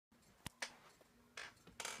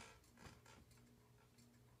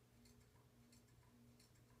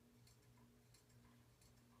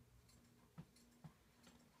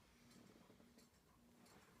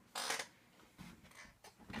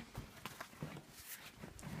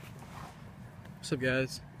What's up,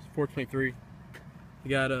 guys? It's 423. I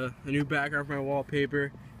got a new background for my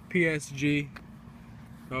wallpaper, PSG.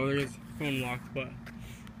 Oh, there's phone locked, but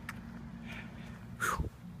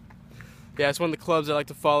yeah, it's one of the clubs I like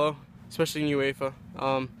to follow, especially in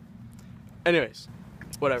UEFA. Anyways,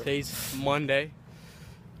 whatever. Today's Monday.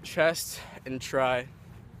 Chest and try,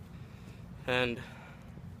 and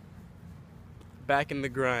back in the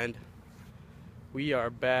grind. We are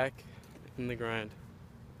back in the grind.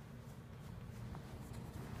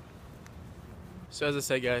 So as I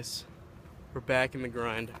said, guys, we're back in the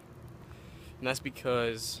grind, and that's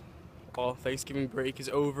because, well, Thanksgiving break is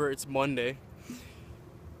over. It's Monday.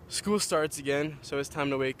 School starts again, so it's time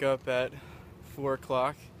to wake up at 4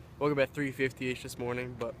 o'clock. Woke up at 3:50ish this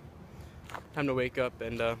morning, but time to wake up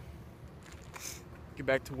and get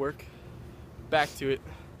back to work. Back to it.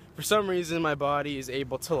 For some reason, my body is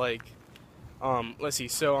able to, like, let's see.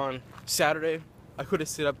 So on Saturday, I could have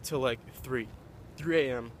sit up till like 3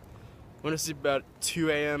 a.m. I went to sleep about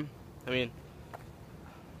 2 a.m. I mean,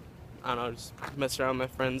 I don't know, just messed around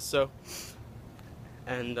with my friends. So,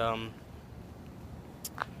 and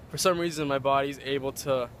for some reason, my body's able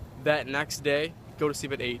to that next day go to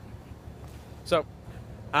sleep at 8. So,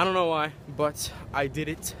 I don't know why, but I did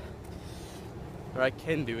it, or I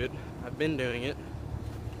can do it. I've been doing it.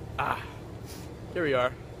 Here we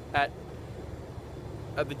are at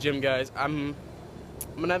the gym, guys. I'm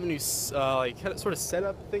gonna have a new like sort of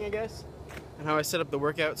setup thing, I guess, and how I set up the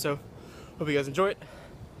workout. So hope you guys enjoy it.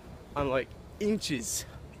 I'm like inches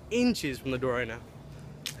from the door right now,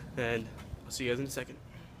 and I'll see you guys in a second.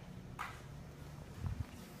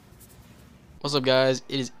 What's up, guys?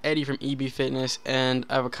 It is Eddie from EB Fitness, and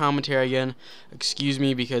I have a commentary again. Excuse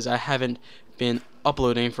me because I haven't been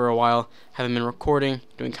uploading for a while, haven't been recording,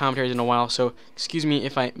 doing commentaries in a while, so excuse me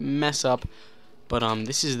if I mess up. But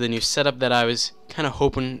this is the new setup that I was kind of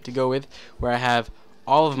hoping to go with, where I have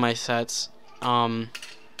all of my sets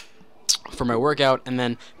for my workout, and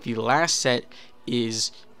then the last set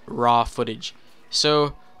is raw footage.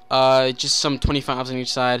 So just some 25s on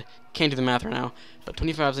each side. Can't do the math right now, but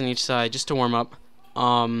 25s on each side just to warm up.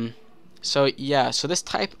 So yeah, so this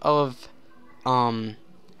type of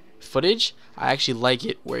footage, I actually like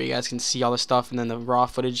it, where you guys can see all the stuff, and then the raw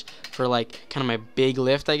footage for like kind of my big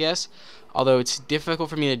lift, I guess. Although it's difficult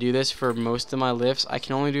for me to do this for most of my lifts, I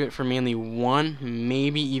can only do it for mainly 1,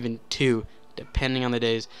 maybe even 2, depending on the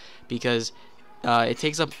days, because it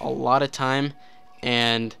takes up a lot of time,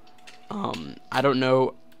 and I don't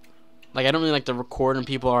know, like, I don't really like to record when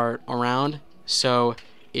people are around, so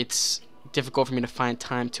it's difficult for me to find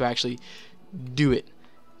time to actually do it.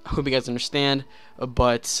 I hope you guys understand,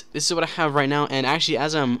 but this is what I have right now. And actually,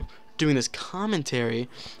 as I'm doing this commentary,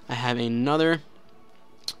 I have another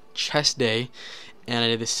chest day, and I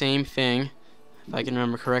did the same thing, if I can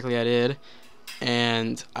remember correctly. I did,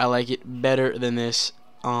 and I like it better than this.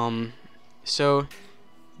 So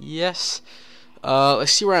yes,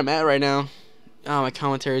 let's see where I'm at right now. My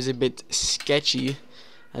commentary is a bit sketchy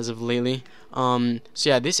as of lately. So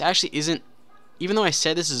yeah, this actually isn't, even though I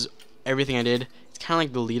said this is everything I did, it's kind of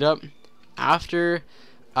like the lead up. After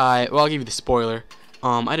well, I'll give you the spoiler.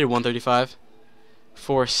 I did 135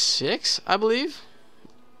 for 6, I believe.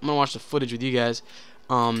 I'm gonna watch the footage with you guys.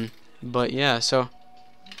 But yeah, so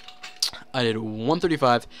I did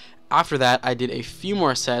 135. After that, I did a few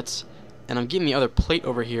more sets, and I'm getting the other plate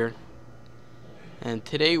over here. And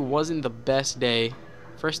today wasn't the best day.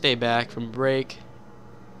 First day back from break,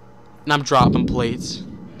 and I'm dropping plates.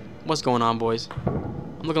 What's going on, boys?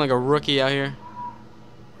 I'm looking like a rookie out here.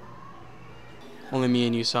 Only me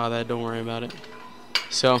and you saw that, don't worry about it.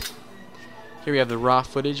 So, here we have the raw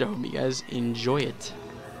footage. I hope you guys enjoy it.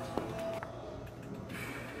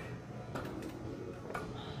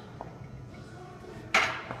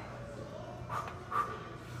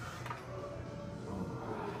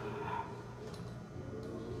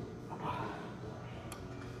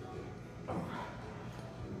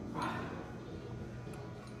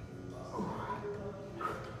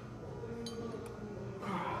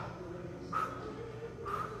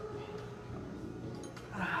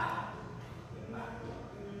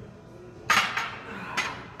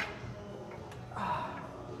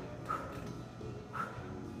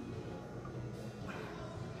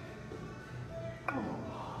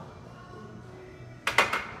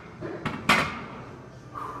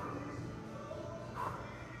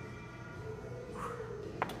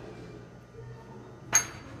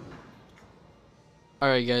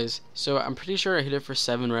 Alright, guys, so I'm pretty sure I hit it for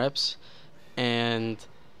 7 reps, and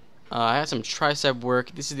I had some tricep work.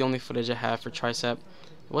 This is the only footage I have for tricep.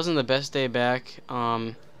 It wasn't the best day back.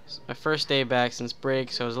 My first day back since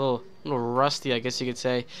break, so I was a little rusty, I guess you could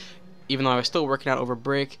say. even though I was still working out over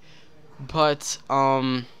break. But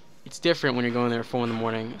it's different when you're going there at 4 in the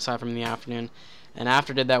morning, aside from in the afternoon. And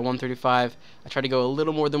after I did that 135, I tried to go a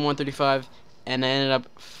little more than 135, and I ended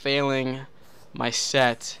up failing my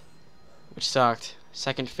set, which sucked.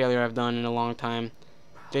 Second failure I've done in a long time.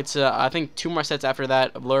 It's I think 2 more sets after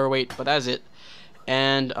that of lower weight, but that's it.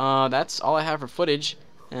 And that's all I have for footage.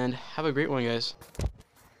 And have a great one, guys.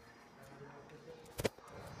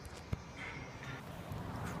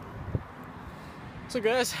 So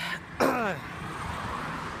guys,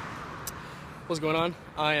 what's going on?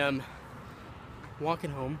 I am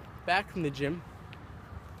walking home, back from the gym.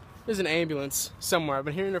 There's an ambulance somewhere. I've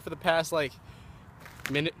been hearing it for the past like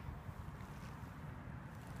minute.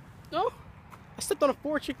 Oh, I stepped on a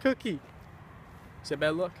fortune cookie. Is that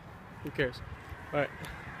bad luck? Who cares? Alright.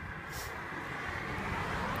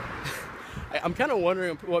 I'm kind of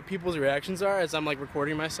wondering what people's reactions are as I'm like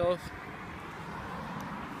recording myself.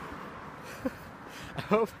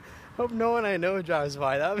 I hope no one I know drives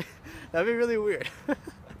by. That'd be really weird.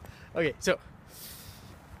 Okay, so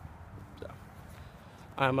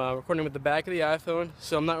I'm recording with the back of the iPhone,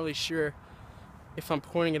 so I'm not really sure if I'm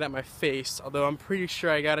pointing it at my face, although I'm pretty sure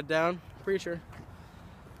I got it down. Pretty sure.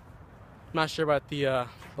 I'm not sure about the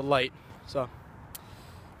light, so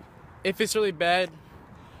if it's really bad,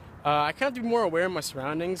 I kind of have to be more aware of my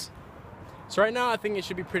surroundings. So right now I think it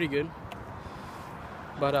should be pretty good.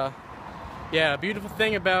 But yeah, a beautiful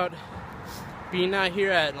thing about being out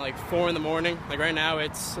here at like 4 in the morning, like right now I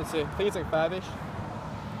think it's like 5-ish.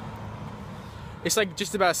 It's like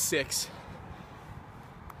just about 6.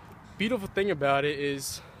 Beautiful thing about it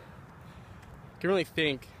is you can really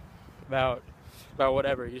think about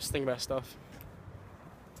whatever. You just think about stuff.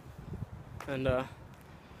 And I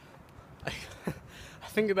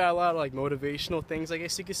think about a lot of like motivational things, I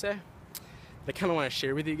guess you could say. I kind of want to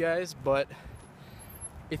share with you guys, but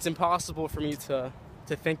it's impossible for me to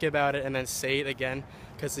think about it and then say it again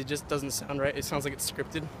because it just doesn't sound right. It sounds like it's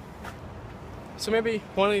scripted. So maybe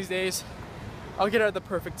one of these days I'll get it at the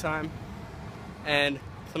perfect time and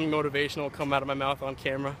something motivational will come out of my mouth on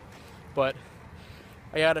camera. But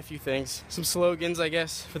I got a few things, some slogans I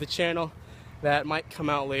guess for the channel that might come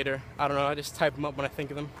out later. I don't know, I just type them up when I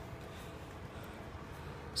think of them.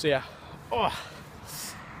 So yeah. Oh,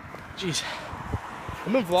 jeez.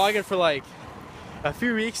 I've been vlogging for like a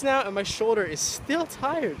few weeks now and my shoulder is still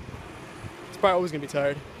tired. It's probably always gonna be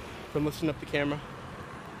tired from lifting up the camera.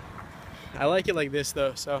 I like it like this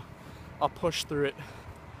though, so I'll push through it.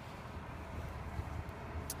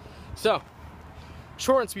 So,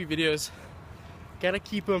 short and sweet videos. Gotta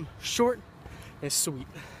keep them short and sweet.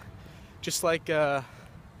 Just like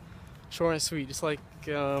short and sweet, just like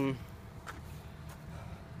I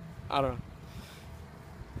don't know.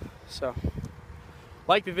 So,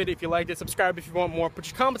 like the video if you liked it, subscribe if you want more, put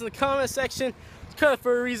your comments in the comment section. It's cut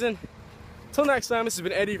for a reason. Till next time, this has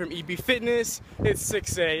been Eddie from EB Fitness. It's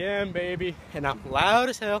 6 a.m. baby, and I'm loud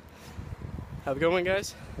as hell. Have a good one,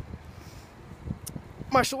 guys.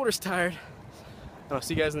 My shoulder's tired. And I'll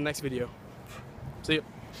see you guys in the next video. See ya.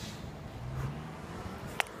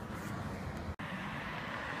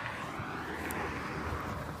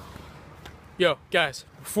 Yo, guys,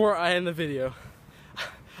 before I end the video,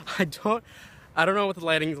 I don't know what the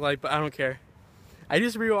lighting's like, but I don't care. I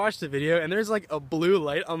just rewatched the video and there's like a blue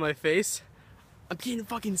light on my face. I'm getting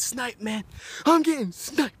fucking sniped, man. I'm getting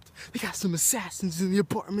sniped. They got some assassins in the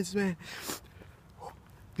apartments, man.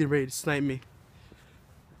 Getting ready to snipe me.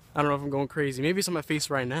 I don't know if I'm going crazy. Maybe it's on my face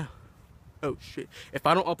right now. Oh shit. If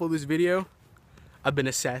I don't upload this video, I've been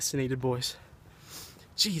assassinated, boys.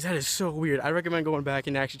 Jeez, that is so weird. I recommend going back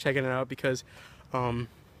and actually checking it out because, yo,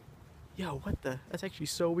 what the? That's actually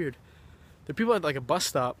so weird. There are people at like a bus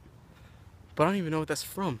stop, but I don't even know what that's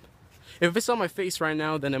from. If it's on my face right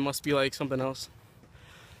now, then it must be like something else.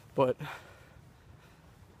 But,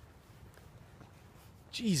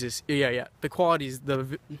 Jesus, yeah. The quality's,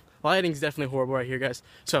 the lighting's definitely horrible right here, guys.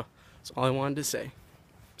 So, that's all I wanted to say.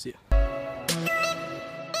 See ya.